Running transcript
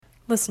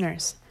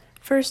Listeners,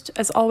 first,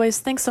 as always,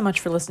 thanks so much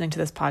for listening to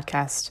this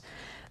podcast.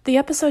 The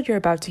episode you're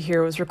about to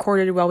hear was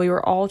recorded while we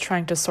were all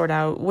trying to sort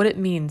out what it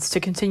means to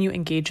continue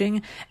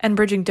engaging and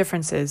bridging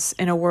differences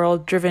in a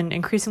world driven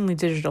increasingly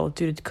digital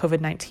due to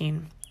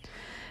COVID-19.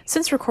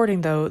 Since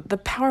recording, though, the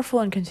powerful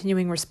and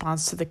continuing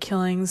response to the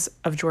killings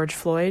of George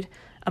Floyd,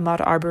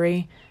 Ahmaud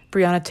Arbery,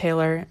 Breonna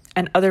Taylor,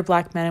 and other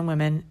Black men and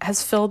women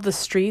has filled the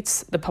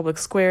streets, the public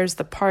squares,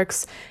 the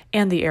parks,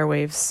 and the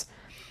airwaves.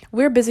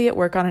 We're busy at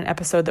work on an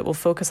episode that will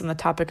focus on the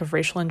topic of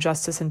racial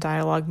injustice and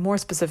dialogue more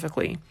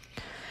specifically.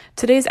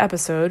 Today's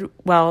episode,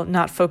 while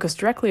not focused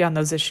directly on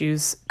those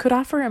issues, could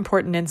offer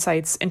important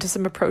insights into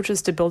some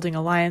approaches to building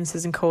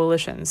alliances and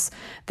coalitions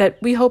that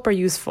we hope are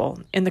useful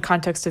in the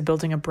context of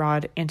building a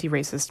broad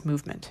anti-racist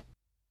movement.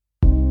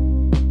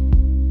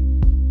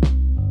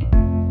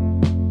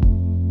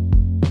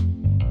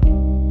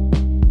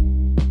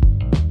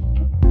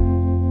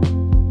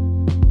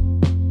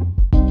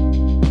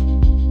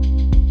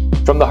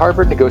 From the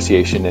Harvard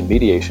Negotiation and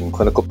Mediation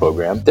Clinical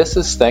Program, this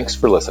is Thanks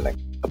for Listening,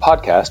 a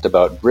podcast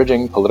about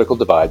bridging political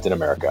divides in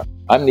America.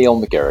 I'm Neil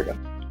McGarrigan.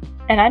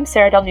 And I'm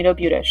Sarah Del Nido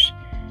Budish.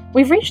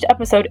 We've reached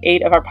episode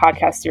 8 of our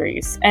podcast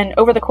series, and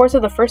over the course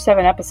of the first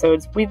 7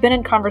 episodes, we've been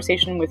in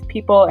conversation with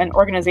people and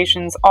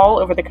organizations all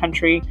over the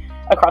country,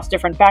 across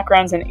different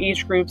backgrounds and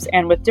age groups,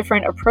 and with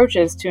different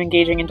approaches to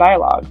engaging in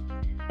dialogue.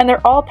 And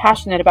they're all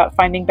passionate about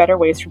finding better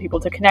ways for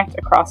people to connect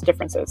across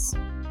differences.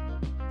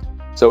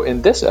 So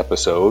in this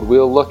episode,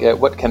 we'll look at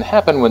what can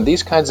happen when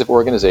these kinds of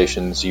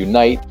organizations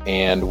unite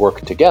and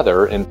work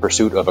together in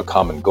pursuit of a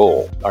common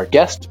goal. Our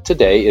guest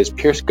today is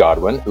Pierce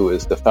Godwin, who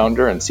is the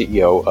founder and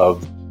CEO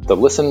of the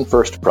Listen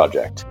First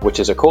Project, which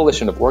is a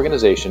coalition of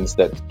organizations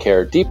that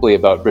care deeply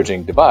about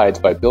bridging divides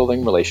by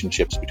building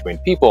relationships between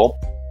people,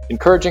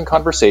 encouraging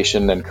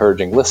conversation,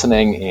 encouraging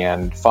listening,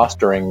 and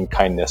fostering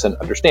kindness and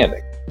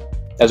understanding.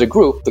 As a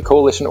group, the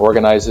coalition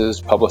organizes,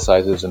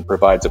 publicizes, and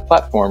provides a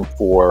platform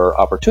for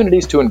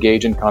opportunities to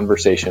engage in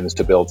conversations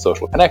to build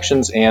social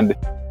connections and,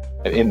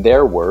 in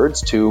their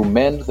words, to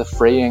mend the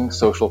fraying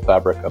social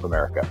fabric of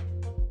America.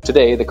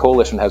 Today, the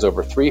coalition has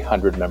over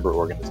 300 member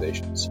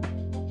organizations.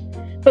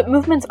 But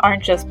movements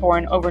aren't just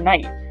born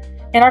overnight.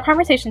 In our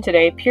conversation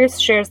today, Pierce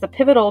shares the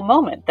pivotal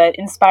moment that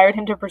inspired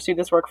him to pursue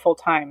this work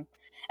full-time,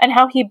 and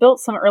how he built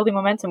some early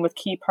momentum with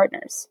key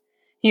partners.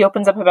 He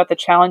opens up about the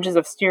challenges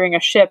of steering a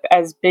ship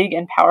as big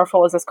and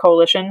powerful as this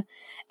coalition,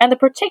 and the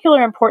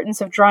particular importance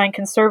of drawing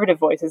conservative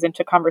voices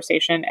into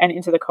conversation and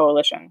into the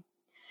coalition.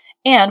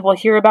 And we'll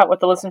hear about what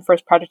the Listen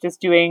First Project is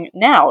doing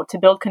now to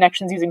build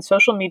connections using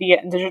social media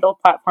and digital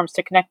platforms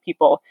to connect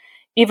people,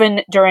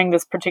 even during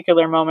this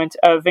particular moment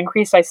of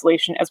increased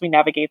isolation as we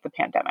navigate the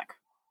pandemic.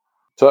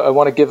 So I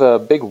want to give a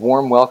big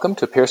warm welcome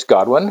to Pierce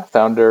Godwin,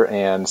 founder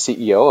and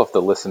CEO of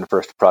the Listen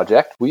First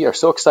Project. We are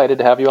so excited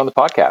to have you on the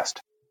podcast.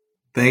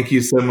 Thank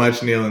you so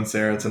much, Neil and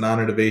Sarah. It's an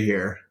honor to be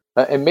here.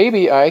 And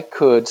maybe I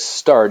could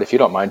start, if you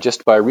don't mind,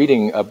 just by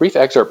reading a brief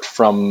excerpt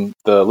from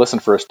the Listen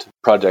First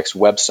Project's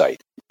website.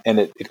 And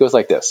it goes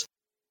like this.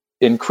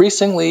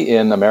 Increasingly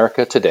in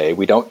America today,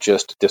 we don't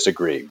just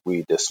disagree.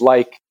 We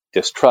dislike,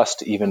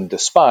 distrust, even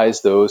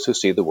despise those who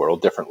see the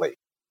world differently.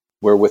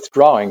 We're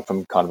withdrawing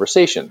from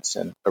conversations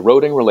and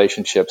eroding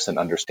relationships and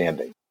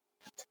understanding.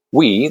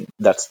 We,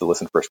 that's the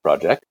Listen First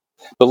Project,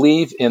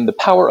 believe in the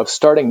power of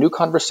starting new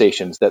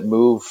conversations that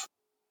move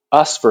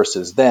us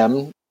versus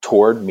them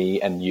toward me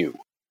and you.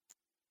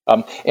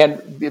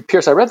 And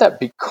Pierce, I read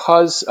that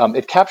because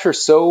it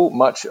captures so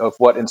much of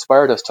what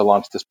inspired us to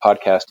launch this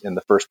podcast in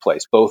the first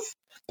place, both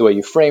the way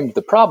you framed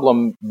the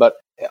problem, but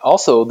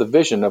also the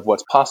vision of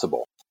what's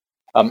possible.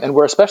 And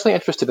we're especially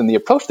interested in the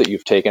approach that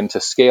you've taken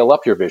to scale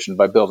up your vision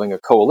by building a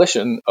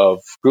coalition of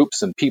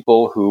groups and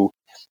people who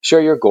share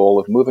your goal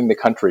of moving the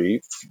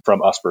country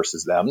from us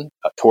versus them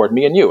toward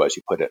me and you, as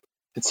you put it.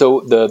 And so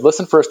the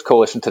Listen First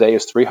Coalition today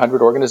is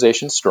 300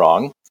 organizations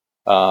strong,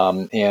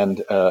 and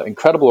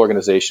incredible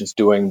organizations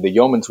doing the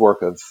yeoman's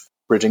work of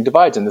bridging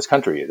divides in this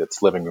country.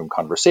 That's Living Room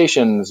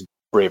Conversations,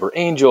 Braver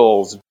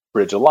Angels,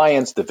 Bridge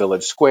Alliance, The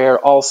Village Square,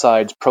 All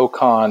Sides,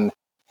 Pro-Con,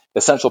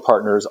 Essential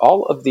Partners.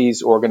 All of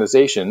these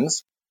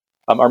organizations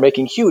are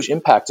making huge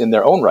impact in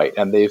their own right,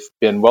 and they've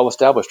been well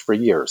established for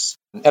years.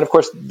 And of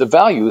course, the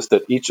values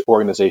that each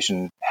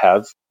organization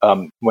have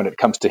when it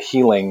comes to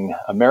healing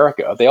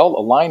America, they all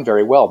align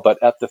very well.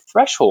 But at the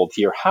threshold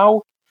here,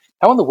 how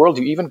in the world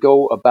do you even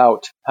go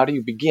about, how do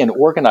you begin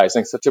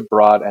organizing such a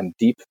broad and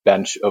deep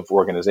bench of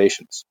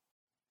organizations?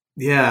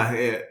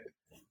 Yeah,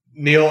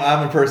 Neil,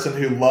 I'm a person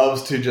who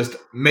loves to just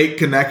make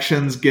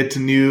connections, get to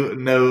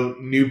know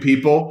new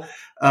people.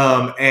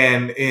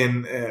 And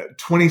in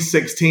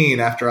 2016,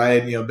 after I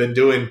had been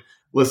doing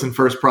Listen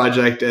First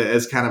Project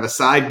as kind of a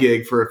side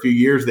gig for a few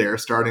years there,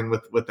 starting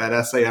with that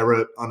essay I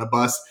wrote on a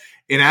bus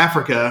in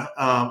Africa,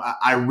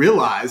 I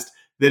realized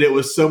that it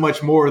was so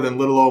much more than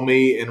little old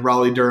me in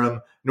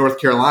Raleigh-Durham, North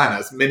Carolina.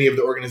 As many of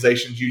the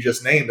organizations you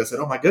just named, I said,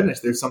 oh my goodness,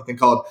 there's something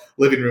called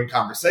Living Room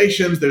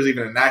Conversations. There's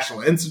even a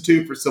National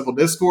Institute for Civil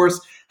Discourse.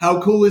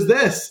 How cool is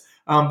this?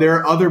 There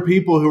are other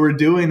people who are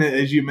doing it,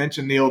 as you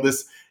mentioned, Neil,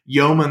 this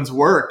yeoman's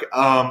work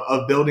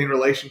of building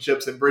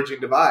relationships and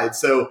bridging divides.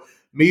 So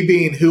me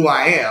being who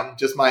I am,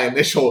 just my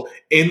initial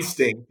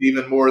instinct,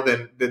 even more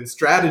than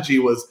strategy,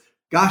 was,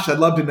 gosh, I'd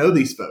love to know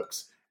these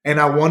folks. And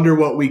I wonder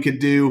what we could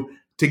do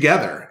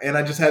together. And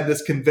I just had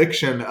this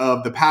conviction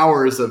of the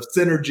powers of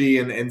synergy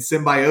and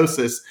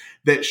symbiosis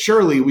that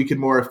surely we could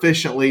more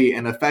efficiently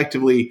and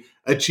effectively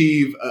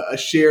achieve a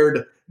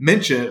shared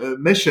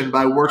mission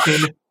by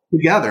working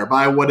together,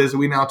 by what is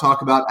we now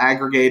talk about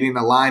aggregating,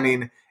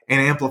 aligning, and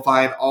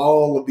amplifying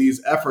all of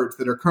these efforts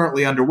that are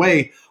currently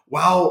underway,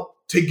 while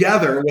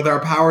together with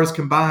our powers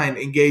combined,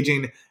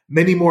 engaging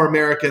many more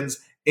Americans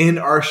in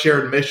our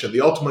shared mission.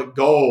 The ultimate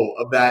goal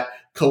of that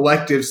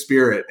collective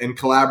spirit and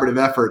collaborative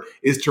effort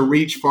is to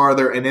reach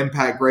farther and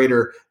impact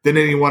greater than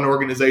any one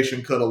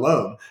organization could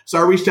alone. So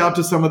I reached out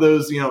to some of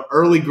those,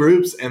 early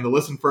groups, and the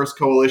Listen First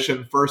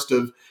Coalition, first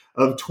of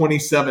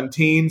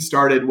 2017,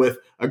 started with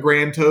a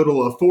grand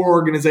total of 4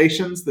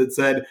 organizations that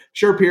said,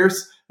 sure,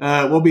 Pierce,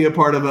 we'll be a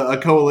part of a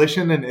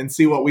coalition and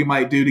see what we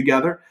might do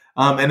together.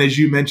 And as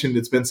you mentioned,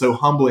 it's been so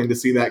humbling to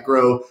see that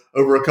grow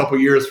over a couple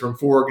years from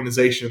 4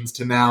 organizations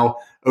to now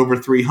over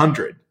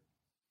 300.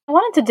 I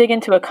wanted to dig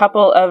into a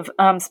couple of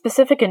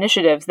specific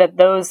initiatives that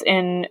those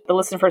in the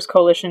Listen First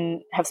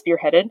Coalition have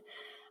spearheaded,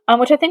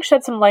 which I think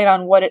shed some light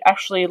on what it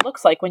actually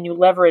looks like when you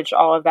leverage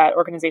all of that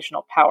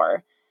organizational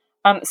power.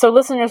 So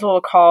listeners will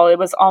recall it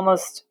was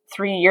almost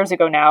 3 years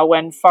ago now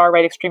when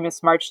far-right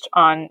extremists marched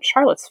on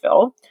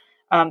Charlottesville.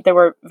 There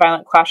were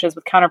violent clashes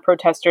with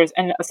counter-protesters,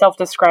 and a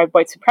self-described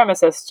white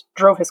supremacist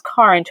drove his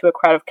car into a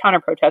crowd of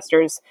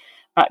counter-protesters,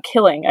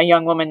 killing a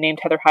young woman named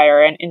Heather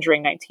Heyer and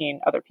injuring 19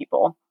 other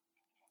people.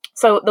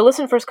 So the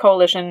Listen First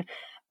Coalition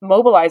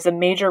mobilized a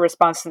major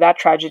response to that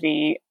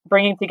tragedy,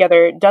 bringing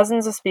together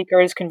dozens of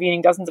speakers,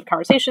 convening dozens of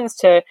conversations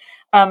to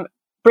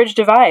bridge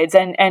divides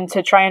and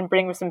to try and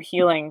bring some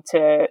healing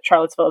to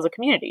Charlottesville as a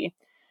community.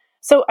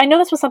 So I know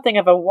this was something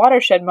of a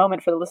watershed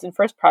moment for the Listen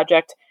First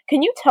project.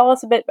 Can you tell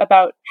us a bit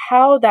about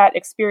how that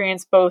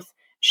experience both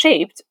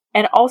shaped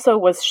and also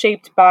was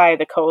shaped by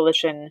the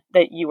coalition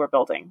that you were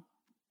building?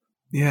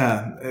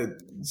 Yeah,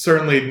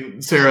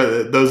 certainly,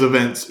 Sarah, those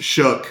events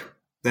shook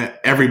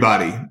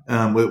everybody,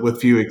 with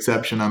few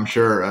exception, I'm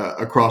sure,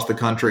 across the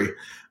country.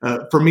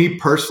 For me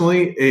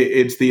personally,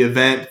 it's the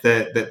event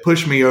that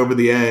pushed me over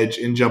the edge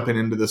in jumping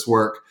into this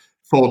work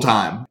full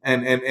time.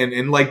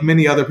 And like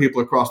many other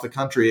people across the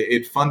country,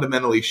 it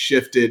fundamentally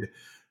shifted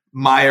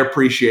my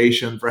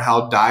appreciation for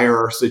how dire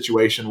our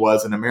situation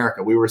was in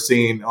America. We were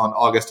seeing on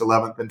August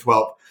 11th and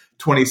 12th,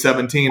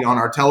 2017 on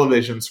our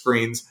television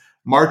screens,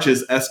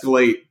 marches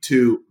escalate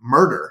to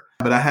murder.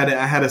 But I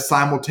had a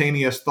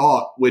simultaneous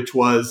thought, which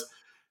was,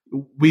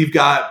 we've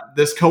got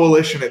this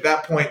coalition. At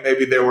that point,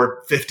 maybe there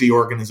were 50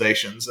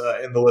 organizations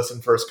in the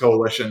Listen First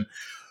Coalition.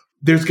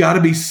 There's got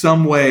to be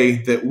some way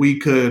that we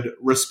could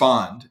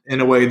respond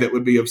in a way that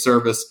would be of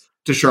service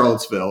to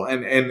Charlottesville.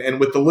 And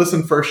with the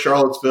Listen First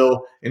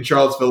Charlottesville in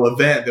Charlottesville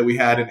event that we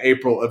had in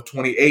April of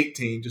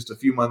 2018, just a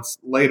few months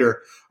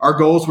later, our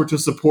goals were to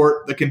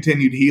support the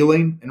continued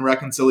healing and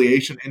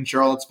reconciliation in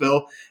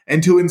Charlottesville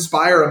and to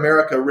inspire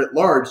America writ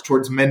large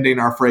towards mending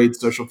our frayed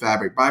social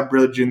fabric by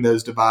bridging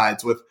those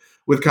divides with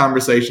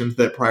conversations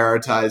that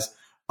prioritize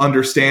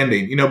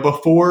understanding.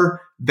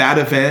 Before that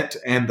event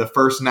and the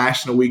first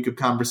National Week of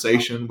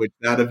Conversation, which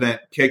that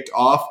event kicked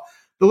off,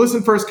 the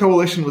Listen First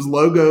Coalition was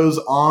logos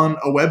on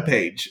a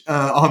webpage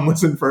on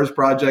Listen First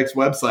Project's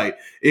website.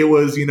 It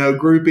was,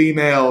 group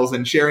emails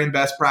and sharing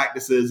best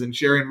practices and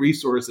sharing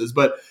resources,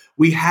 but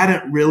we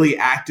hadn't really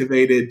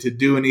activated to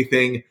do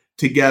anything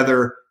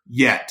together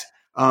yet.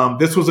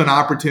 This was an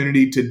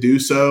opportunity to do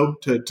so,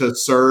 to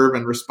serve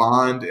and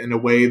respond in a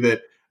way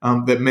that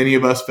many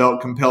of us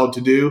felt compelled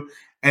to do.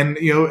 And,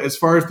 as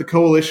far as the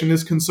coalition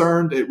is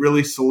concerned, it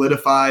really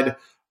solidified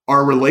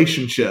our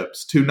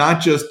relationships to not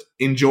just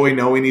enjoy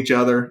knowing each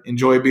other,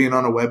 enjoy being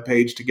on a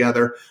webpage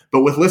together,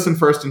 but with Listen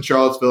First in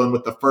Charlottesville and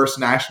with the first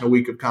National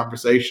Week of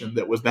Conversation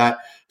that was that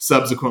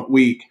subsequent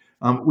week,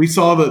 we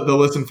saw the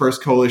Listen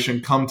First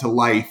Coalition come to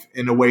life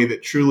in a way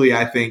that truly,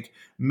 I think,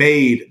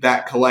 made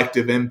that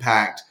collective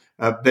impact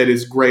that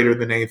is greater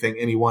than anything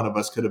any one of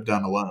us could have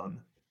done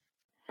alone.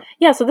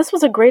 Yeah, so this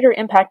was a greater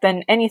impact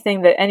than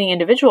anything that any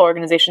individual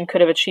organization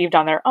could have achieved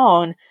on their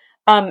own.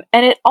 And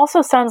it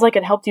also sounds like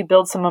it helped you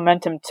build some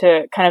momentum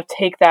to kind of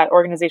take that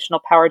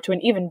organizational power to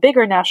an even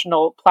bigger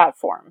national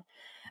platform.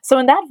 So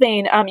in that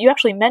vein, you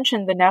actually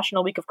mentioned the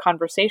National Week of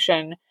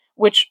Conversation,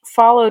 which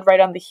followed right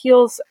on the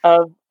heels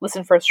of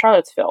Listen First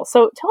Charlottesville.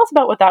 So tell us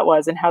about what that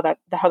was and how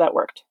that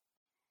worked.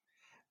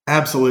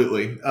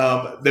 Absolutely.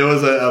 There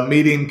was a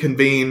meeting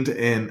convened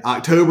in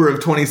October of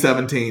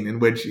 2017 in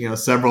which,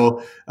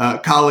 several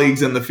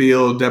colleagues in the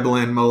field,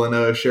 Deborah-Lynn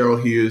Molyneux,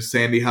 Cheryl Hughes,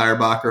 Sandy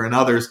Heyerbacher, and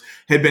others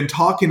had been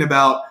talking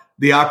about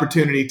the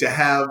opportunity to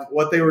have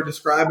what they were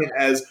describing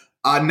as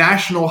a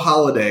national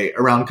holiday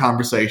around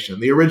conversation.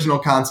 The original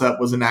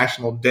concept was a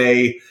national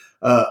day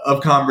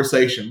of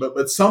conversation,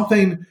 but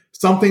something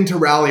to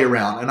rally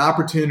around, an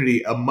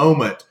opportunity, a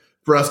moment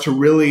for us to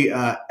really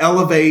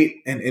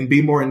elevate and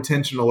be more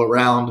intentional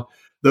around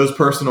those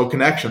personal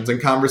connections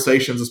and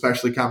conversations,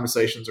 especially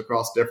conversations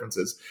across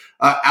differences.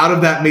 Out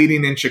of that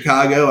meeting in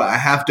Chicago, a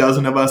half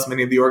dozen of us,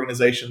 many of the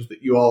organizations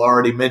that you all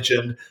already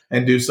mentioned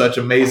and do such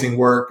amazing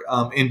work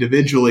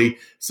individually,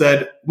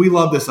 said, we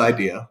love this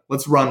idea.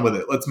 Let's run with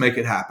it. Let's make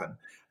it happen.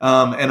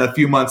 And a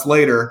few months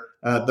later,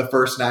 the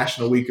first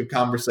National Week of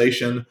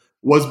Conversation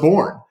was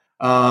born.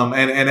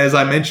 And as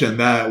I mentioned,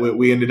 that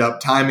we ended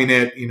up timing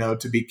it,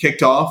 to be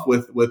kicked off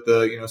with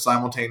the,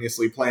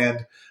 simultaneously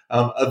planned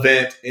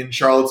event in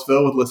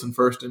Charlottesville with Listen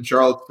First in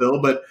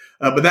Charlottesville. But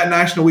that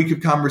National Week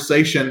of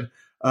Conversation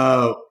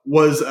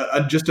was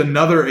just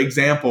another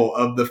example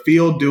of the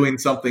field doing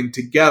something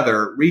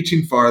together,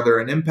 reaching farther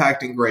and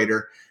impacting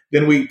greater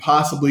than we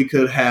possibly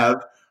could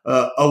have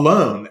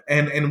alone.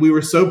 And we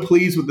were so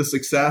pleased with the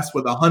success,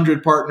 with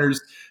 100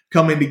 partners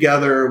coming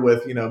together,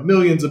 with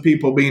millions of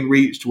people being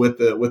reached with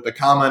the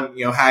common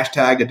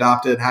hashtag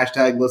adopted,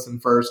 hashtag Listen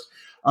First,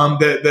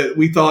 that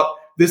we thought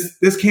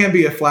this can't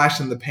be a flash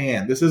in the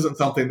pan. This isn't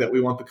something that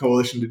we want the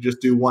coalition to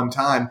just do one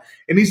time.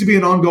 It needs to be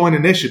an ongoing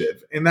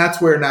initiative, and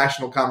that's where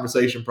National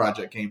Conversation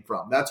Project came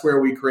from. That's where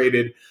we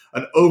created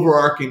an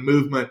overarching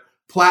movement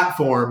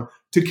platform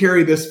to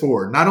carry this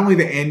forward. Not only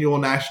the annual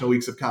National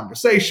Weeks of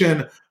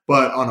Conversation,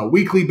 but on a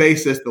weekly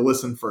basis, the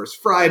Listen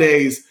First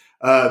Fridays,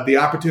 the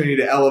opportunity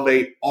to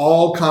elevate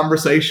all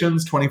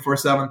conversations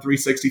 24/7,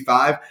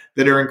 365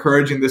 that are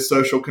encouraging this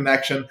social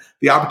connection,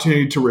 the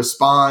opportunity to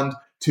respond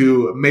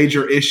to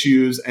major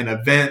issues and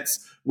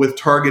events with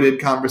targeted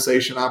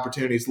conversation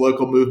opportunities,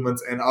 local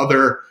movements, and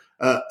other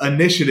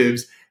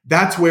initiatives.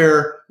 That's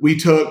where we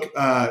took,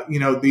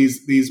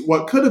 these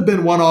what could have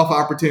been one-off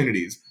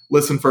opportunities,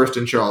 Listen First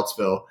in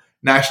Charlottesville,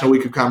 National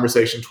Week of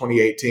Conversation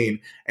 2018,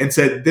 and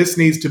said this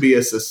needs to be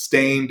a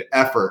sustained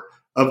effort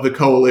of the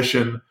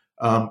coalition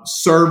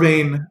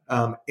serving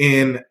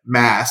in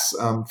mass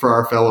for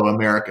our fellow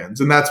Americans.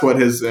 And that's what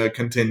has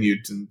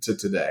continued to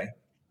today.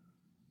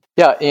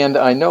 Yeah, and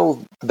I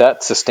know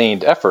that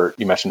sustained effort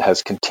you mentioned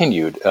has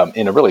continued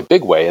in a really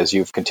big way as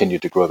you've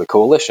continued to grow the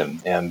coalition.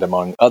 And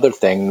among other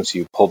things,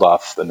 you pulled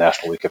off the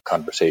National Week of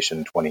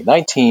Conversation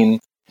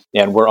 2019,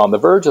 and we're on the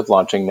verge of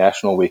launching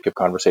National Week of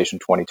Conversation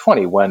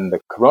 2020 when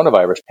the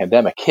coronavirus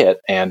pandemic hit,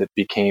 and it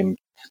became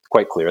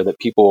quite clear that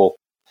people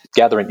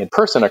gathering in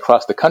person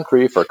across the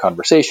country for a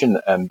conversation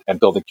and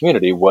building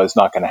community was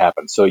not going to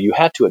happen. So you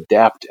had to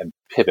adapt and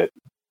pivot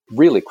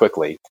really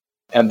quickly.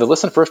 And the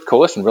Listen First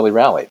Coalition really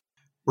rallied.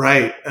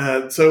 Right.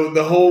 So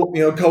the whole,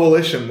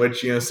 coalition,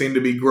 which, seemed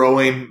to be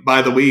growing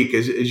by the week,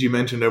 as you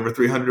mentioned, over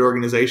 300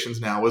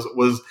 organizations now,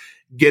 was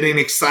getting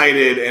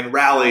excited and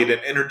rallied and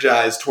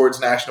energized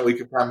towards National Week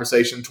of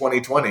Conversation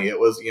 2020. It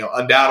was,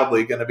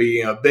 undoubtedly going to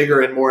be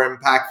bigger and more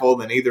impactful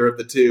than either of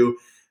the two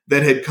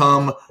that had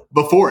come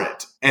before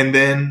it. And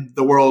then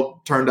the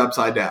world turned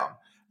upside down.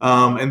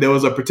 And there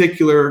was a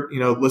particular,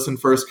 Listen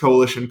First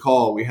Coalition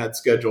call we had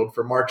scheduled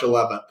for March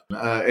 11th.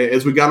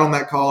 As we got on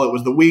that call, it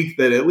was the week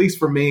that, at least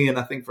for me, and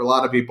I think for a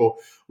lot of people,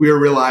 we were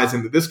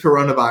realizing that this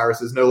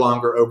coronavirus is no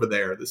longer over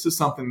there. This is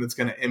something that's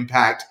going to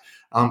impact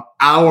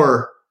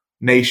our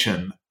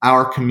nation,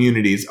 our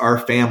communities, our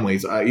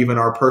families, even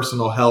our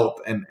personal health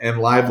and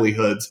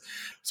livelihoods.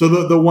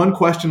 So the one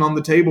question on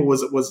the table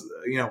was,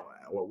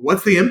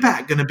 what's the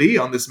impact going to be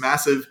on this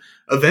massive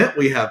event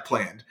we have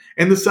planned?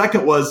 And the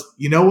second was,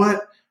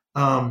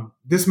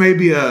 this may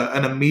be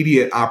an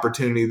immediate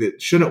opportunity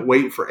that shouldn't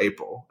wait for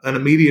April, an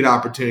immediate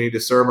opportunity to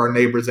serve our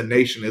neighbors and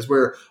nation, as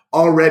we're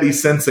already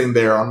sensing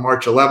there on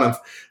March 11th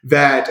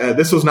that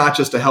this was not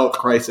just a health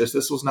crisis.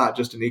 This was not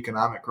just an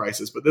economic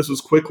crisis, but this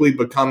was quickly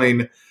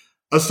becoming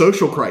a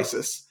social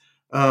crisis.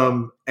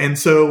 And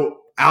so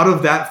out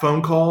of that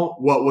phone call,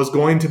 what was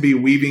going to be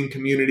weaving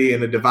community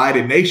in a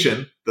divided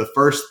nation, the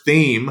first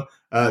theme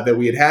that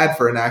we had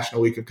for a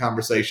National Week of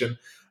Conversation,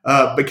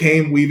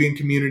 became weaving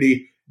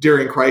community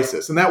during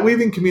crisis. And that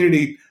weaving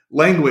community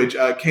language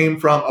came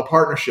from a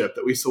partnership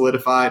that we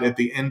solidified at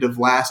the end of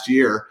last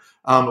year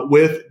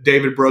with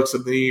David Brooks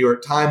of the New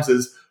York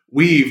Times'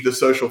 Weave, the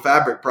Social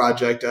Fabric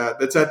Project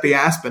that's at the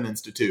Aspen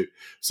Institute.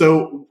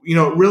 So,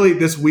 really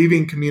this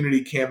weaving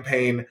community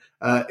campaign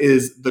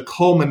is the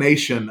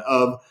culmination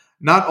of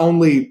not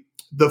only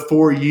the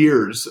 4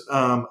 years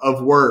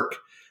of work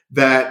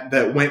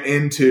that went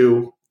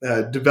into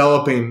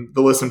developing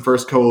the Listen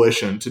First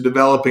Coalition, to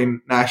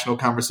developing National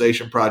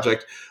Conversation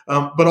Project,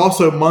 but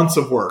also months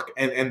of work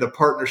and the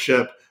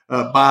partnership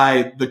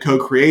by the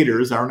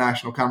co-creators, our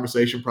National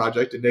Conversation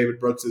Project and David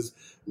Brooks's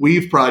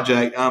Weave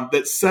Project,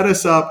 that set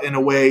us up in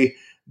a way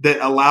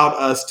that allowed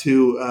us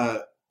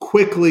to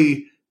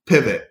quickly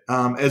pivot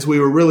as we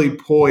were really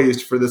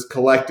poised for this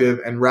collective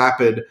and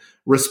rapid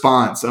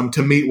response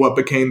to meet what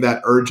became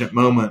that urgent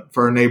moment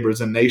for our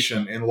neighbors and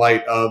nation in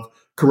light of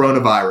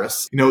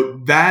coronavirus.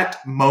 That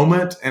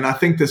moment, and I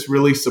think this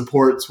really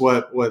supports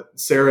what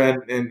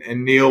Sarah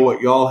and Neil,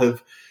 what y'all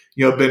have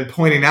been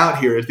pointing out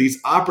here, is these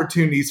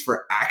opportunities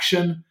for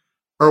action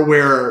are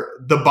where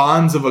the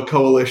bonds of a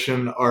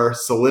coalition are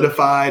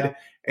solidified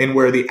and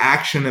where the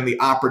action and the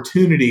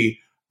opportunity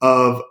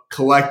of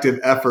collective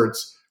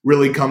efforts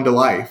really come to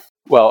life.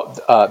 Well,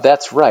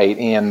 that's right.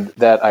 And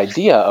that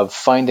idea of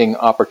finding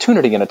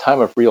opportunity in a time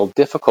of real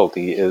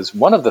difficulty is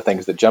one of the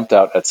things that jumped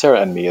out at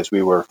Sarah and me as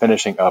we were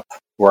finishing up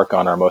work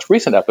on our most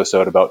recent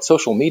episode about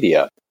social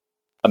media.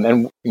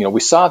 And we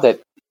saw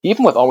that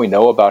even with all we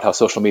know about how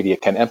social media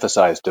can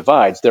emphasize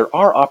divides, there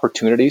are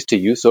opportunities to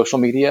use social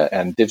media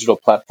and digital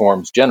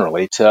platforms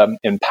generally to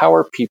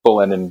empower people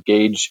and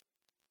engage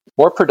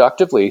more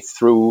productively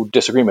through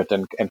disagreement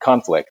and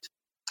conflict.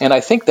 And I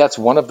think that's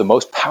one of the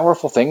most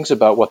powerful things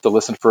about what the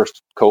Listen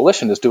First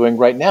Coalition is doing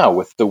right now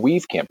with the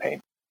Weave campaign.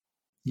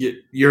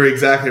 You're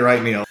exactly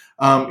right, Neil.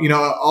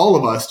 All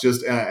of us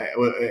just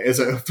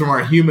from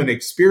our human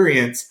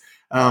experience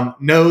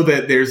know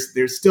that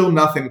there's still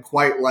nothing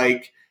quite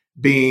like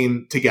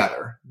being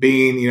together,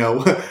 being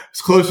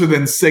closer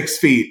than 6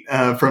 feet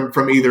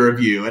from either of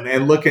you,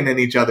 and looking in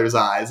each other's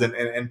eyes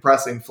and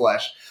pressing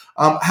flesh.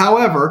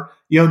 However,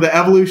 the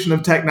evolution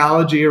of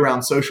technology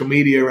around social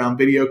media, around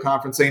video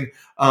conferencing,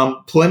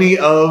 plenty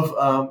of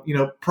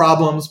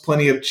problems,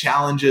 plenty of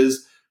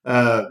challenges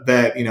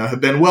that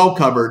have been well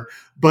covered,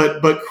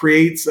 but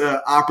creates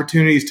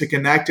opportunities to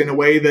connect in a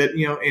way that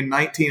in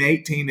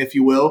 1918, if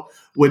you will,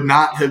 would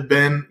not have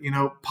been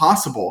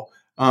possible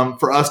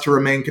for us to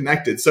remain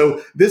connected.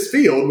 So this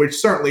field, which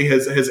certainly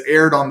has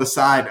erred on the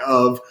side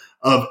of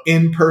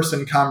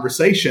in-person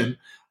conversation,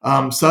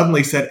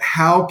 suddenly said,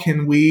 how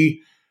can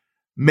we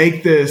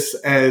make this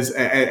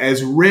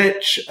as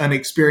rich an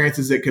experience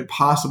as it could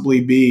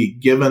possibly be,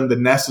 given the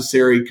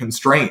necessary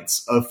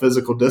constraints of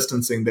physical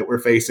distancing that we're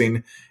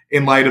facing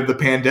in light of the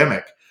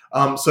pandemic.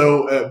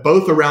 So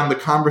both around the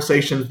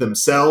conversations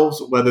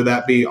themselves, whether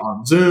that be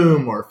on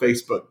Zoom or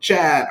Facebook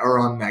chat or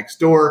on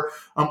Nextdoor,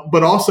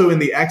 but also in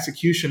the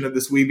execution of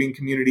this Weaving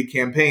Community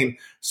campaign,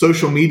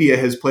 social media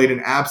has played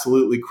an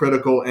absolutely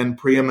critical and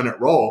preeminent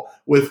role.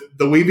 With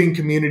the Weaving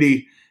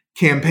Community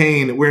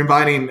campaign, we're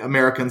inviting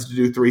Americans to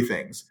do 3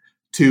 things: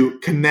 to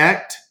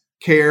connect,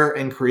 care,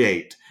 and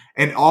create.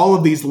 And all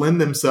of these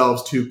lend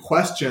themselves to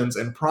questions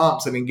and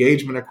prompts and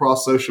engagement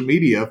across social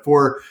media.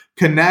 For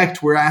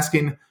connect, we're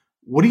asking,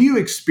 what are you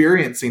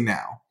experiencing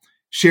now?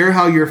 Share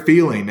how you're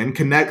feeling and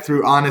connect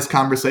through honest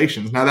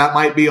conversations. Now, that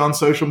might be on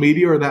social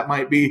media or that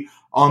might be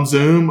on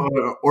Zoom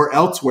or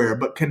elsewhere,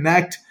 but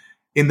connect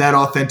in that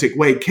authentic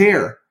way.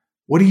 Care.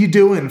 What are you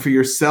doing for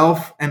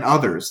yourself and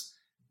others?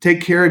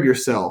 Take care of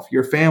yourself,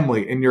 your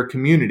family, and your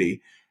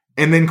community.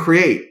 And then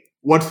create.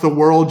 What's the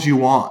world you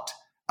want?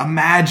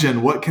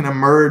 Imagine what can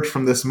emerge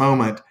from this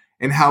moment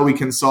and how we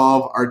can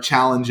solve our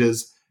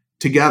challenges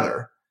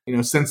together.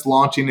 Since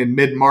launching in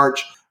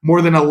mid-March,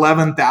 more than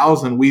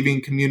 11,000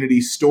 Weaving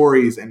Community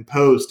stories and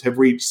posts have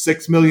reached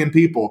 6 million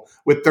people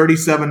with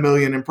 37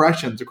 million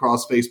impressions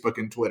across Facebook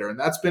and Twitter. And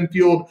that's been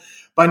fueled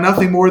by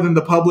nothing more than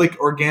the public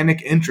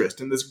organic interest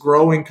in this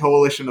growing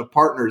coalition of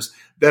partners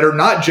that are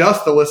not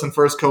just the Listen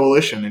First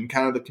Coalition and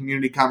kind of the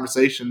community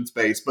conversation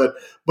space, but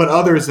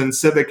others in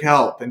civic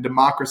health and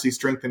democracy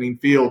strengthening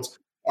fields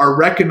are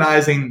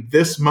recognizing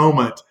this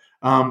moment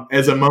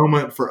as a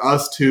moment for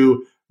us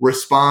to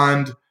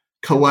respond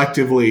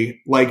collectively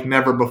like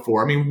never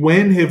before. I mean,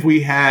 when have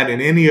we had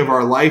in any of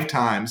our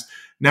lifetimes,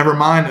 never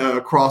mind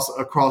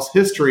across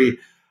history,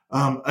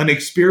 an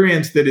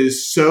experience that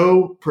is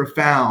so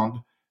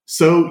profound,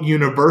 so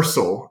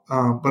universal,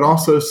 but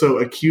also so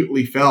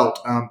acutely felt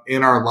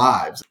in our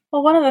lives?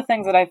 Well, one of the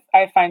things that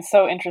I find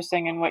so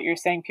interesting in what you're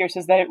saying, Pierce,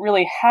 is that it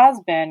really has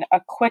been a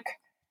quick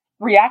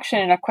reaction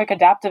and a quick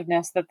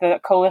adaptiveness that the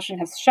coalition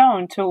has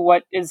shown to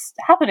what is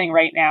happening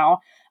right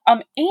now.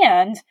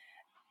 And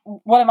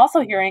what I'm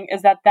also hearing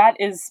is that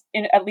is,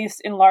 at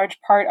least in large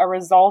part, a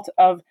result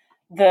of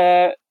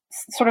the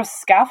sort of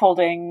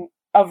scaffolding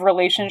of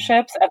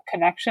relationships, of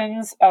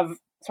connections, of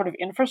sort of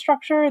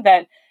infrastructure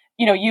that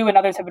you and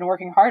others have been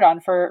working hard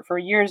on for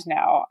years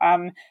now.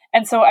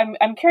 And so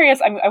I'm curious.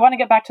 I want to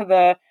get back to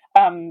the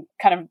kind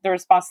of the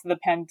response to the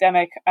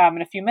pandemic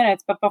in a few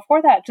minutes, but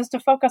before that, just to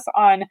focus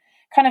on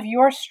kind of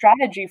your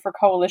strategy for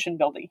coalition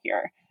building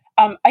here.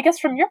 I guess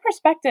from your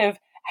perspective,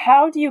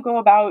 how do you go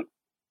about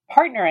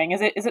partnering?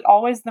 Is it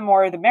always the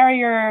more the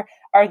merrier?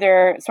 Are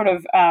there sort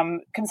of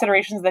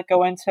considerations that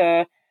go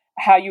into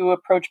how you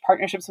approach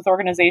partnerships with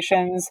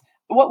organizations?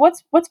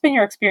 What's been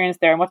your experience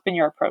there, and what's been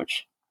your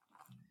approach?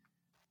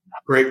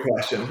 Great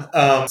question.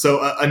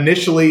 So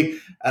initially,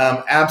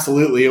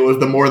 absolutely, it was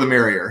the more the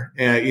merrier.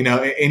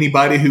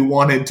 Anybody who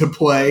wanted to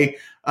play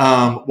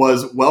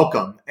was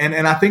welcome.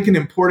 And I think an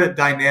important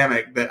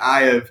dynamic that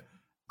I have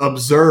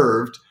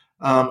observed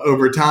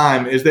over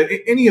time is that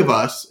any of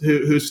us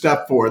who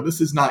step forward,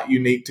 this is not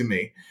unique to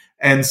me,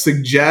 and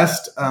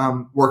suggest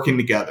working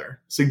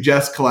together,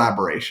 suggest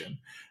collaboration.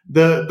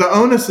 The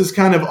onus is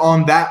kind of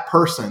on that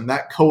person,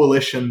 that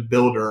coalition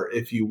builder,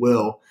 if you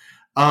will,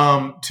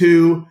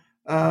 to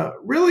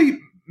really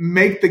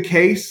make the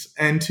case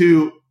and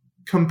to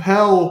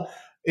compel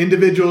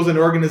individuals and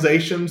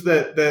organizations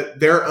that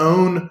their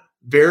own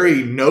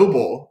very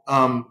noble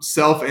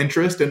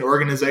self-interest and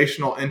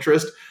organizational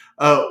interest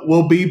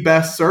will be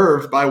best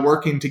served by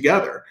working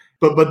together.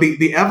 But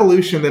the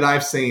evolution that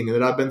I've seen and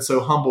that I've been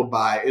so humbled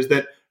by is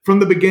that from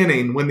the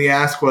beginning, when the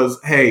ask was,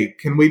 hey,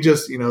 can we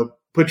just,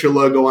 put your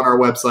logo on our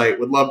website?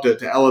 Would love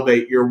to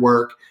elevate your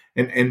work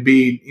and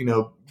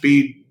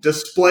be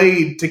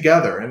displayed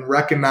together and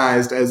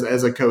recognized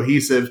as a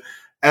cohesive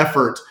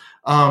effort.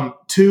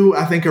 Two,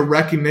 I think a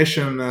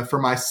recognition for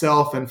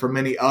myself and for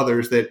many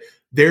others that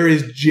there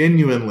is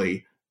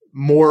genuinely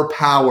more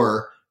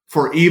power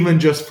for, even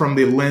just from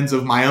the lens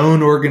of my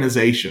own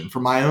organization, for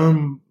my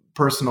own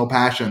personal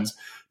passions,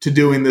 to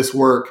doing this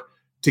work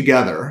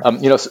together.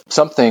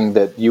 Something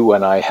that you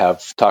and I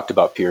have talked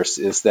about, Pierce,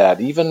 is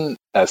that even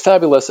as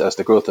fabulous as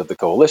the growth of the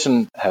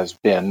coalition has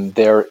been,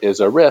 there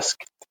is a risk,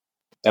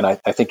 and I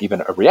think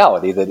even a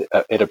reality,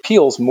 that it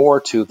appeals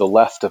more to the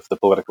left of the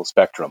political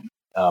spectrum.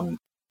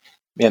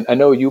 And I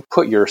know you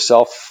put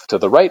yourself to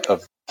the right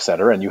of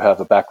center, and you have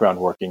a background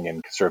working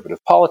in conservative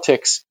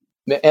politics.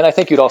 And I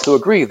think you'd also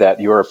agree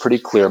that you're a pretty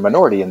clear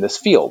minority in this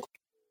field.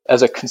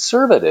 As a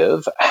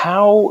conservative,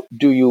 how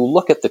do you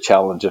look at the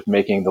challenge of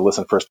making the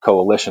Listen First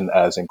coalition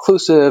as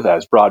inclusive,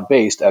 as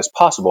broad-based as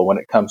possible when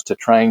it comes to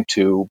trying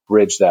to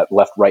bridge that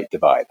left-right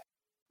divide?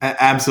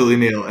 Absolutely,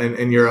 Neil.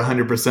 And you're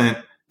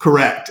 100%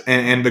 correct.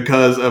 And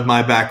because of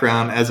my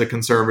background as a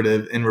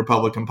conservative in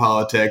Republican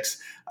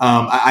politics,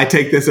 I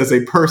take this as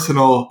a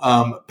personal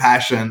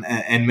passion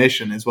and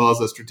mission, as well as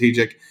a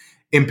strategic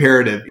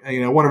imperative.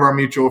 One of our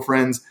mutual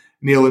friends,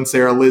 Neil and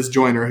Sarah Liz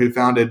Joyner, who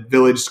founded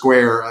Village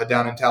Square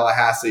down in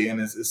Tallahassee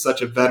and is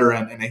such a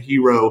veteran and a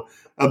hero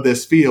of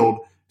this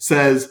field,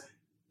 says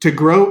to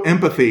grow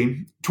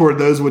empathy toward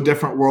those with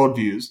different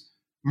worldviews,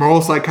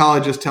 moral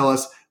psychologists tell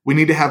us we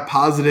need to have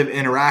positive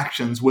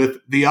interactions with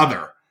the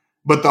other.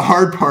 But the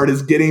hard part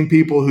is getting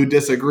people who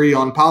disagree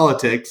on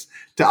politics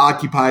to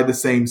occupy the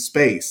same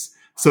space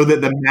so that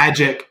the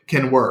magic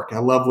can work. I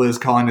love Liz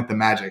calling it the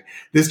magic.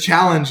 This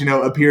challenge,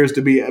 appears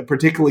to be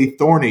particularly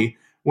thorny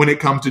when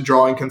it comes to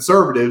drawing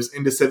conservatives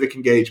into civic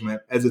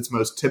engagement as it's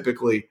most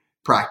typically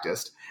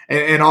practiced.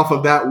 And off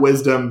of that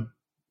wisdom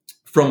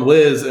from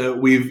Liz,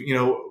 we've,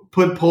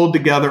 pulled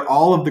together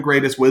all of the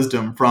greatest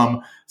wisdom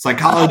from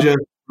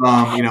psychologists,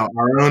 from,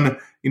 our own,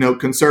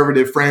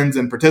 conservative friends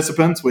and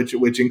participants,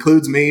 which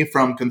includes me,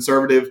 from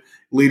conservative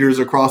leaders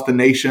across the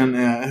nation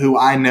who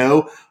I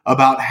know,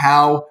 about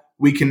how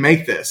we can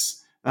make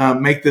this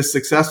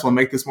successful,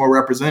 make this more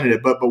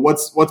representative. But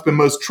what's been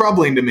most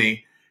troubling to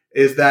me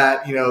is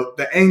that,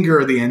 the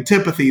anger, the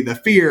antipathy, the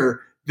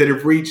fear that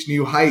have reached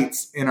new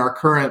heights in our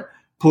current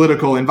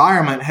political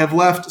environment have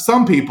left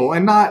some people,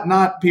 and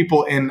not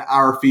people in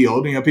our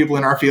field. People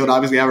in our field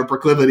obviously have a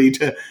proclivity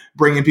to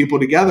bringing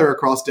people together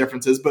across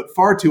differences, but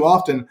far too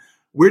often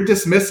we're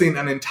dismissing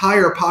an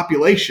entire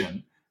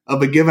population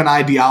of a given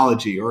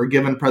ideology or a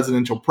given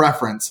presidential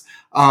preference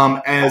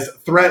as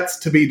threats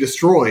to be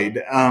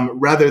destroyed,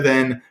 rather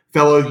than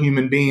fellow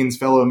human beings,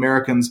 fellow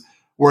Americans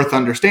worth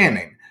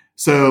understanding.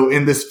 So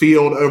in this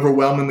field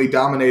overwhelmingly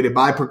dominated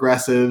by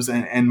progressives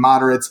and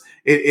moderates,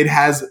 it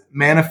has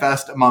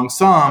manifest among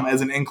some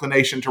as an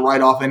inclination to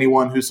write off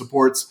anyone who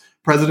supports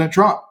President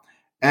Trump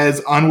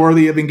as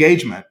unworthy of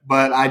engagement.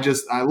 But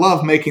I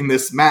love making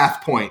this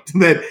math point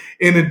that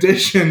in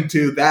addition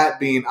to that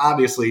being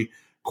obviously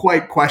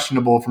quite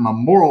questionable from a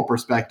moral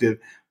perspective,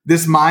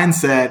 this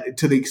mindset,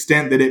 to the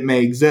extent that it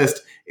may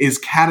exist, is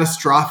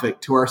catastrophic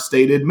to our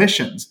stated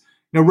missions.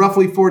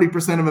 Roughly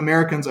 40% of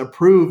Americans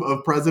approve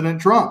of President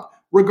Trump,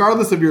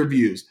 regardless of your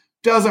views.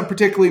 Doesn't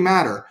particularly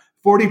matter.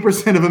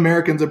 40% of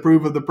Americans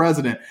approve of the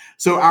president.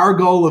 So our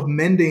goal of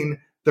mending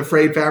the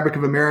frayed fabric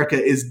of America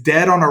is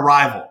dead on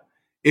arrival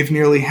if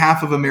nearly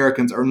half of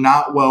Americans are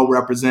not well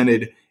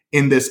represented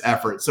in this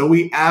effort. So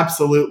we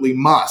absolutely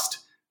must,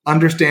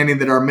 understanding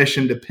that our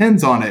mission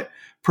depends on it,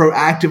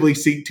 proactively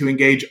seek to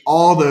engage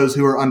all those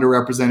who are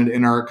underrepresented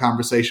in our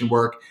conversation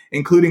work,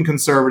 including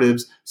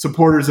conservatives,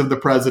 supporters of the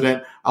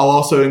president. I'll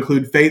also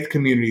include faith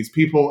communities,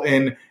 people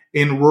in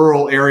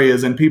rural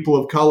areas, and people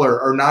of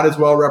color are not as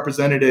well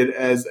represented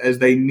as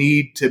they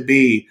need to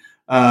be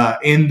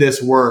in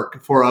this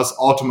work for us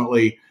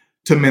ultimately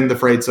to mend the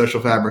frayed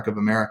social fabric of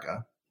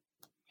America.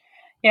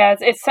 Yeah,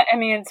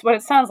 it's what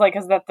it sounds like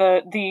is that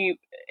the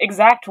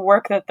exact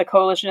work that the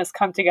coalition has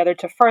come together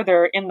to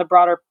further in the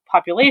broader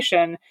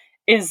population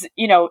is,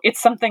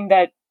 it's something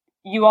that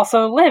you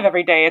also live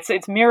every day.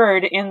 It's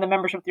mirrored in the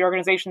membership of the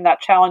organization,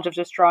 that challenge of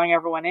just drawing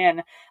everyone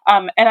in.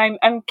 And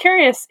I'm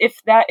curious if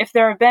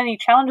there have been any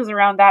challenges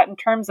around that in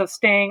terms of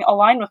staying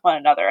aligned with one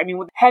another. I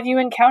mean, have you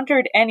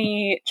encountered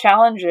any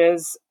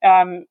challenges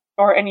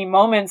or any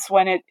moments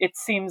when it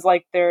seems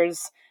like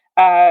there's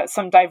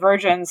some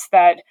divergence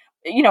that,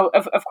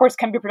 of course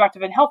can be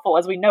productive and helpful,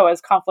 as we know,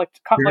 as conflict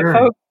Sure.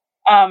 folks.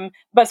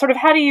 But sort of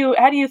how do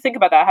you think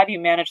about that? How do you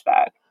manage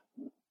that?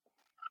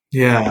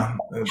 Yeah,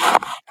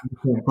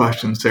 good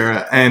question,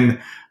 Sarah.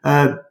 And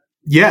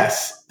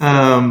yes,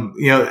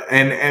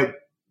 and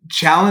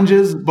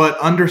challenges, but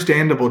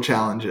understandable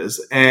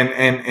challenges,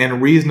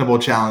 and reasonable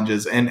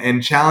challenges,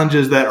 and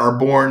challenges that are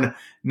born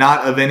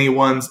not of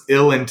anyone's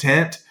ill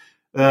intent,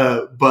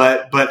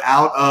 but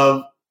out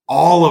of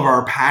all of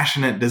our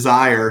passionate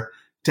desire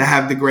to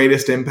have the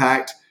greatest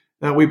impact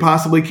that we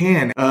possibly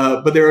can.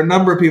 But there are a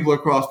number of people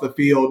across the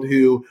field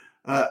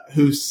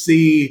who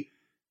see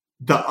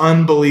the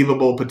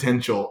unbelievable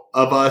potential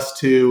of us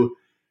to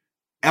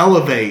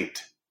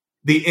elevate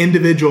the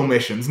individual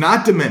missions,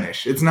 not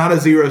diminish. It's not a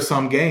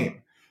zero-sum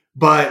game,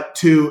 but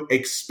to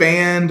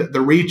expand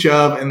the reach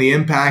of and the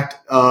impact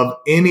of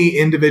any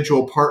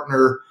individual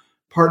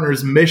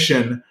partner's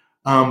mission,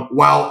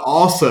 while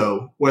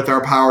also, with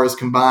our powers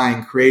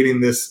combined,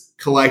 creating this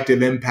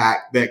collective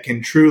impact that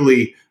can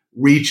truly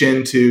reach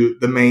into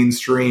the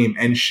mainstream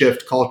and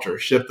shift culture,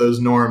 shift those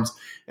norms,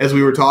 as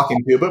we were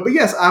talking to. But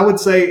yes, I would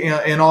say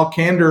in all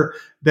candor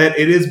that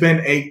it has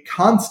been a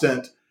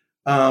constant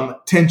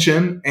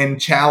tension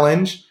and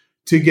challenge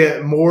to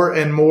get more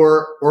and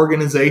more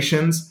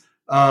organizations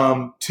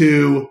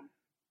to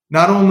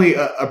not only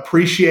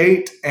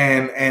appreciate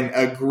and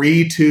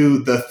agree to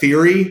the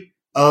theory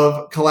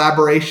of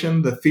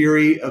collaboration, the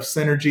theory of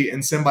synergy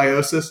and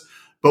symbiosis,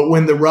 but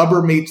when the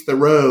rubber meets the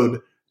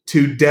road,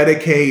 to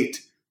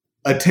dedicate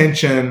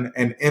attention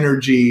and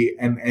energy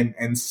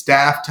and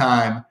staff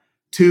time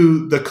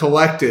to the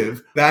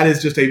collective. That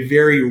is just a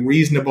very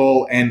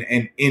reasonable and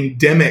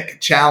endemic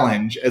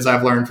challenge, as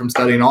I've learned from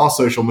studying all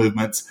social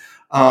movements,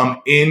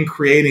 in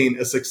creating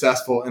a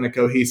successful and a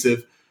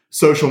cohesive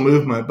social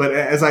movement. But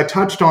as I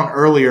touched on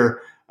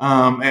earlier,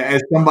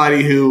 as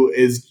somebody who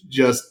is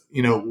just,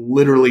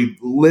 literally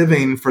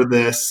living for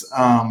this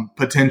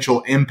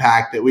potential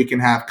impact that we can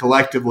have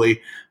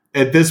collectively,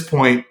 at this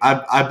point,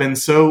 I've been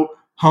so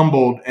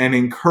humbled and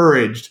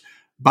encouraged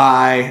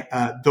by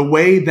the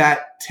way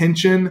that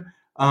tension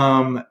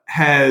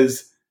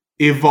has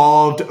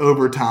evolved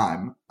over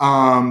time.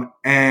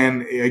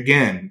 And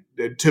again,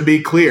 to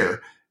be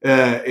clear,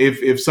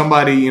 if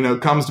somebody,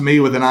 comes to me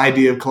with an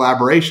idea of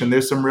collaboration,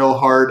 there's some real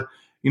hard,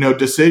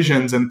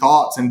 decisions and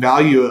thoughts and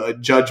value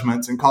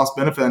judgments and cost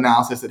benefit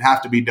analysis that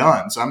have to be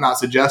done. So I'm not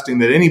suggesting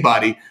that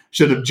anybody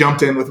should have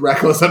jumped in with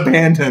reckless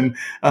abandon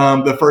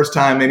the first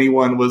time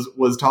anyone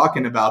was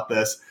talking about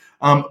this.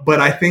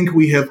 But I think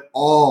we have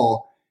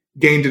all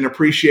gained an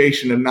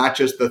appreciation of not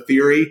just the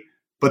theory,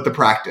 but the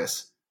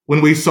practice.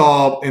 When we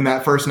saw in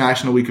that first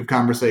National Week of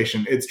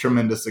Conversation, its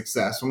tremendous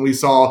success. When we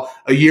saw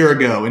a year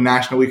ago in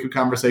National Week of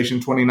Conversation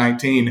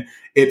 2019,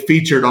 it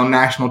featured on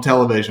national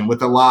television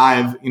with a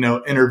live,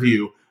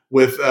 interview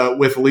with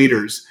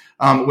leaders.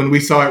 When we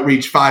saw it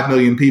reach 5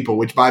 million people,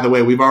 which, by the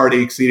way, we've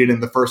already exceeded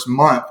in the first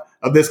month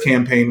of this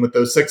campaign with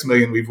those 6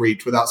 million we've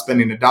reached without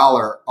spending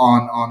 $1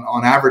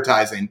 on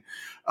advertising.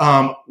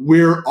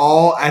 We're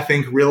all, I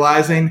think,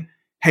 realizing,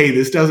 hey,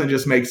 this doesn't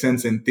just make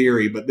sense in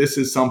theory, but this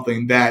is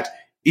something that,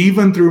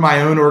 even through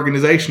my own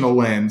organizational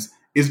lens,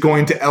 is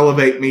going to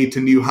elevate me to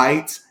new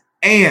heights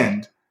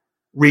and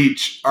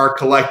reach our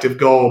collective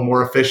goal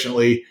more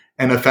efficiently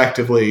and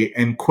effectively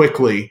and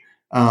quickly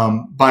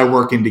by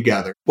working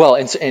together. Well,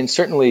 and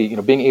certainly,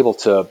 being able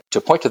to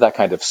point to that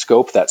kind of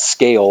scope, that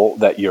scale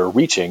that you're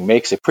reaching,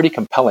 makes a pretty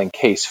compelling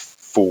case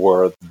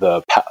for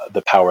the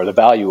power, the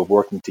value of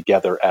working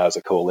together as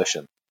a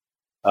coalition.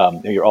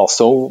 You're all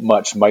so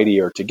much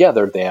mightier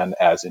together than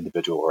as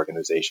individual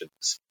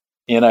organizations.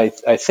 And I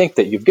think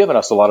that you've given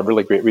us a lot of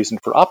really great reason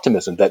for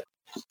optimism that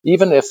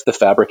even if the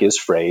fabric is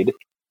frayed,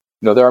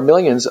 there are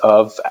millions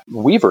of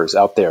weavers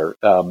out there,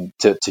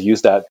 to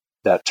use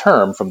that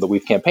term from the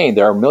Weave campaign.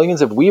 There are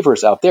millions of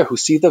weavers out there who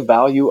see the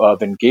value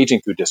of engaging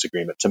through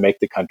disagreement to make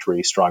the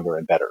country stronger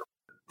and better.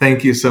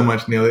 Thank you so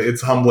much, Neil.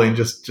 It's humbling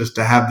just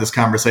to have this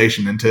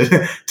conversation and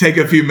to take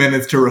a few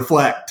minutes to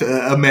reflect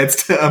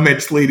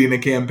amidst leading a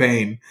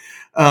campaign.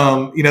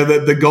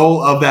 The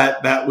goal of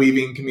that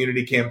Weaving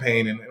community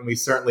campaign, and we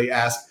certainly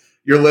ask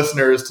your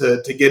listeners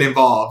to get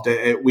involved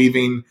at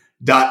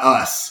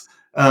weaving.us,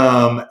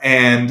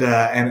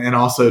 and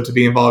also to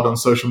be involved on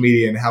social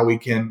media and how we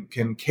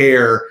can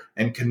care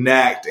and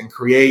connect and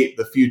create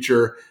the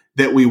future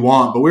that we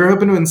want. But we're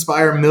hoping to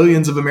inspire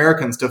millions of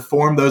Americans to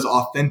form those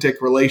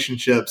authentic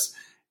relationships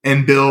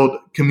and build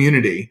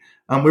community.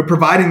 We're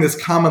providing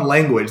this common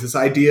language, this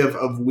idea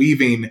of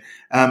weaving,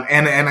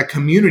 and a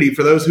community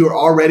for those who are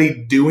already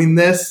doing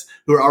this,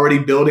 who are already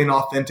building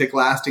authentic,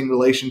 lasting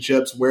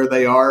relationships where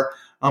they are,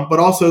 but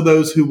also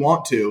those who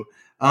want to.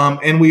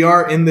 And we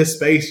are in this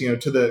space,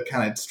 to the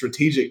kind of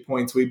strategic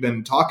points we've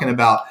been talking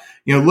about,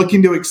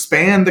 looking to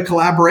expand the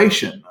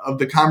collaboration of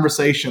the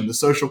conversation, the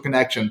social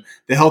connection,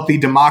 the healthy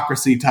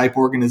democracy type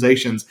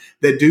organizations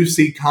that do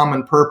see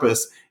common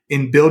purpose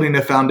in building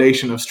a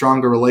foundation of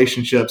stronger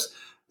relationships,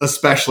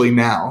 especially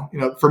now.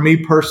 For me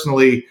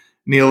personally,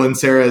 Neil and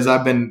Sarah, as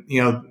I've been,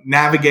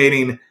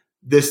 navigating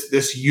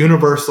this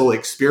universal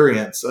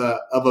experience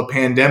of a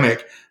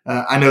pandemic,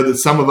 I know that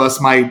some of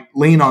us might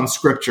lean on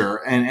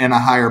scripture and a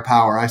higher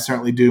power. I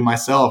certainly do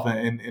myself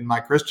in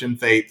my Christian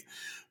faith.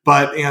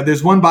 But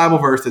there's one Bible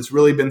verse that's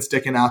really been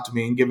sticking out to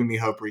me and giving me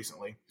hope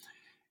recently.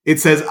 It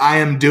says, "I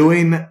am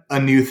doing a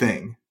new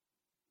thing.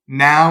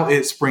 Now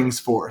it springs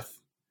forth.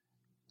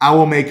 I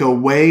will make a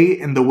way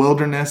in the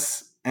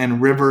wilderness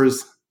and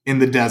rivers in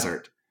the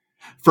desert."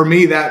 For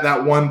me,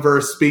 that one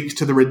verse speaks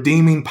to the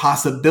redeeming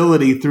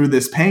possibility through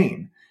this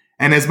pain.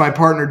 And as my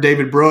partner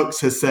David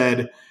Brooks has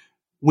said,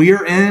 we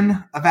are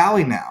in a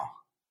valley now,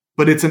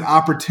 but it's an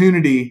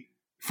opportunity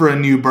for a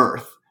new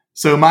birth.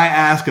 So my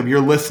ask of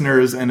your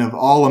listeners and of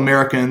all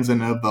Americans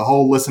and of the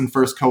whole Listen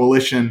First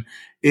Coalition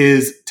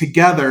is,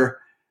 together,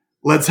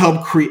 let's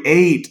help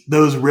create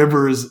those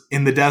rivers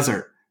in the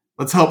desert.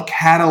 Let's help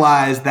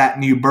catalyze that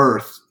new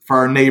birth for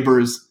our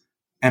neighbors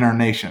and our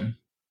nation.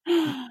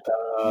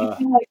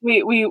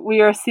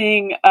 We are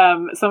seeing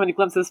so many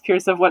glimpses,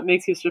 Pierce, of what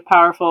makes you such a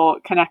powerful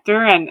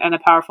connector and a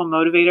powerful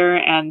motivator.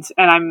 And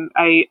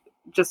I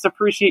just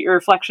appreciate your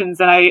reflections.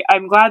 And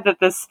I'm glad that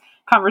this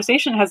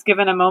conversation has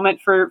given a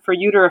moment for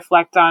you to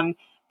reflect on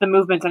the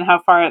movement and how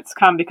far it's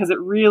come, because it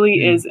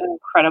really is an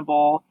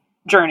incredible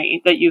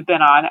journey that you've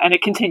been on, and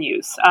it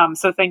continues.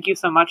 So thank you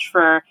so much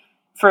for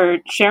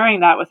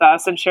sharing that with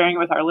us and sharing it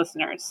with our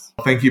listeners.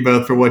 Thank you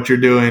both for what you're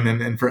doing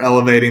and for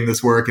elevating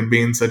this work and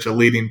being such a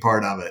leading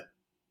part of it.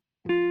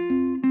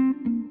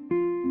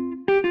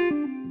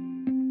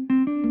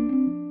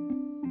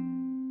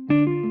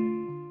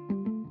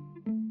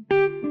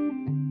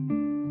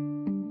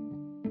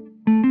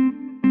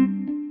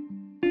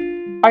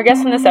 Our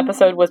guest in this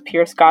episode was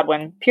Pierce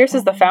Godwin. Pierce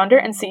is the founder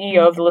and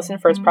CEO of the Listen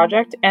First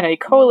Project and a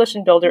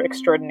coalition builder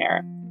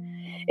extraordinaire.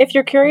 If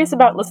you're curious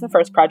about Listen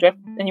First Project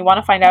and you want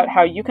to find out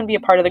how you can be a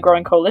part of the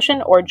growing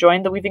coalition or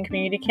join the Weaving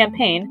Community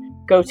campaign,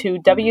 go to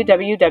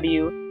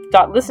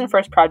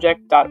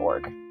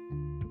www.listenfirstproject.org.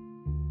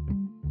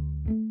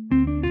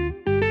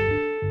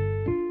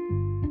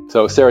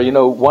 So,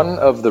 Sarah, one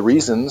of the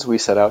reasons we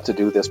set out to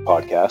do this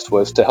podcast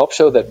was to help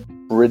show that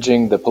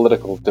bridging the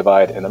political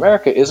divide in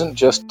America isn't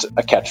just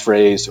a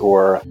catchphrase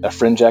or a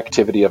fringe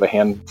activity of a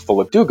handful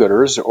of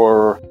do-gooders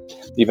or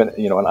even,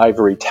 an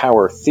ivory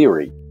tower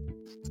theory.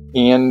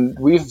 And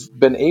we've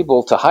been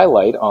able to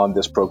highlight on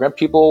this program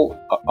people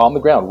on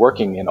the ground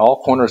working in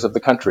all corners of the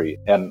country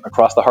and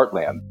across the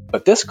heartland.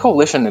 But this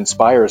coalition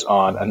inspires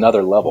on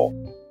another level.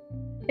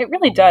 It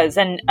really does.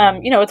 And,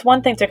 it's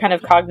one thing to kind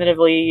of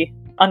cognitively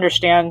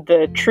understand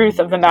the truth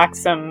of the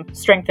maxim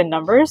strength in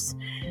numbers,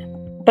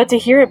 but to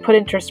hear it put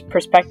into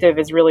perspective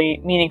is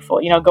really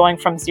meaningful. Going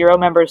from 0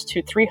 members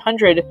to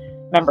 300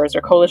 members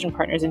or coalition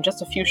partners in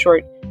just a few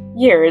short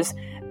years,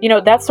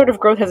 that sort of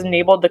growth has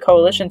enabled the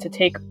coalition to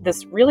take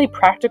this really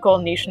practical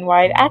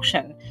nationwide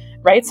action,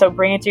 right? So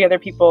bringing together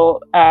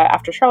people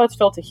after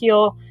Charlottesville to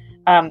heal,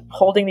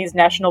 holding these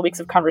national weeks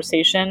of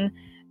conversation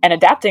and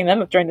adapting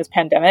them during this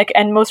pandemic.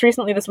 And most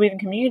recently, this Weaving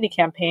Community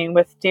campaign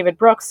with David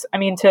Brooks.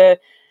 To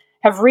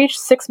have reached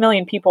 6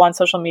 million people on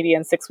social media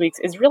in 6 weeks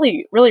is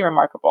really, really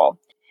remarkable.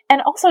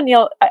 And also,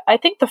 Neil, I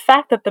think the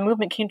fact that the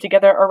movement came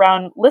together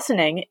around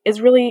listening is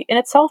really in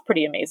itself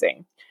pretty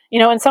amazing.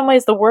 In some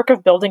ways, the work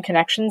of building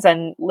connections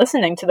and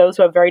listening to those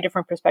who have very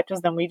different perspectives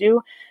than we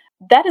do,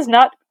 that is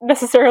not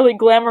necessarily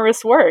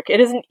glamorous work. It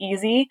isn't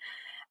easy.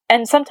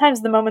 And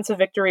sometimes the moments of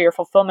victory or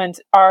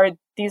fulfillment are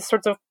these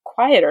sorts of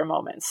quieter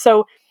moments.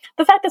 So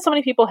the fact that so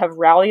many people have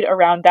rallied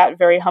around that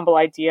very humble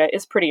idea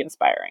is pretty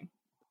inspiring.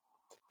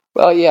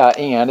 Well, yeah,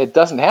 and it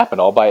doesn't happen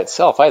all by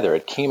itself either.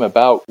 It came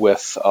about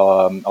with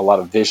a lot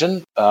of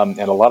vision and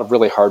a lot of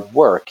really hard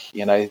work.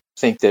 And I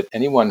think that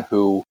anyone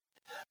who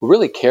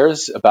really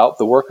cares about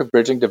the work of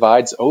bridging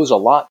divides owes a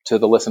lot to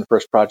the Listen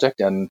First Project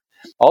and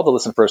all the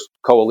Listen First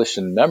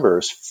Coalition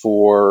members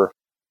for,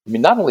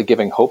 not only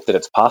giving hope that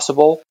it's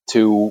possible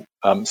to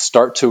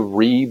start to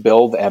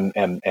rebuild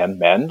and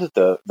mend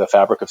the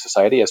fabric of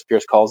society, as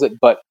Pierce calls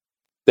it, but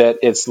that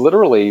it's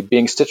literally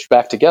being stitched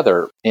back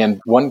together,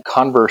 and one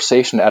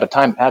conversation at a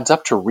time adds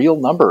up to real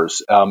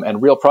numbers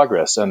and real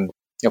progress. And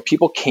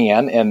people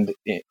can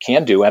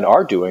do and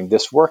are doing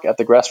this work at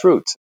the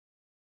grassroots.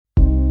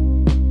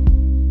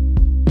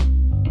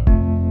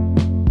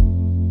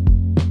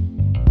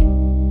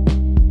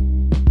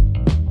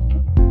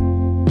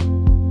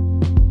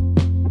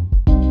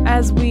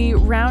 As we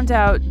round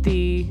out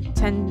the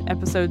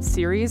 10-episode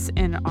series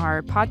in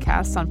our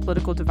podcast on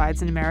political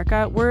divides in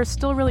America, we're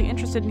still really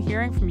interested in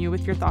hearing from you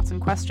with your thoughts and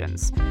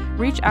questions.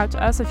 Reach out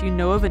to us if you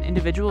know of an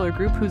individual or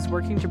group who's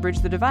working to bridge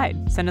the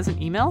divide. Send us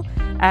an email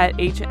at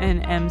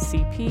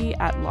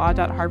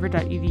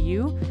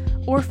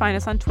hnmcp@law.harvard.edu or find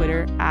us on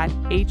Twitter at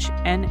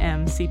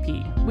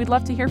hnmcp. We'd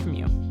love to hear from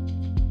you.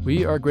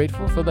 We are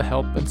grateful for the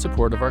help and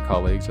support of our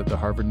colleagues at the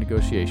Harvard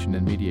Negotiation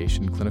and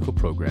Mediation Clinical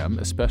Program,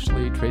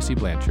 especially Tracy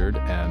Blanchard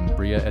and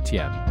Bria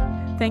Etienne.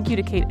 Thank you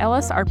to Kate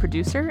Ellis, our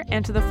producer,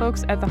 and to the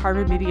folks at the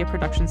Harvard Media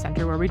Production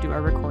Center where we do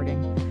our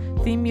recording.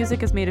 Theme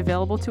music is made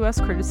available to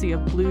us courtesy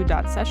of Blue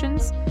Dot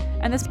Sessions,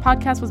 and this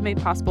podcast was made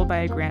possible by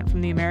a grant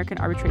from the American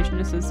Arbitration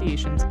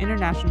Association's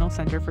International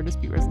Center for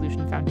Dispute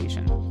Resolution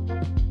Foundation.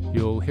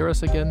 You'll hear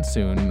us again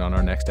soon on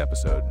our next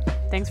episode.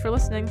 Thanks for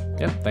listening.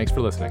 Yep, thanks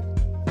for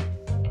listening.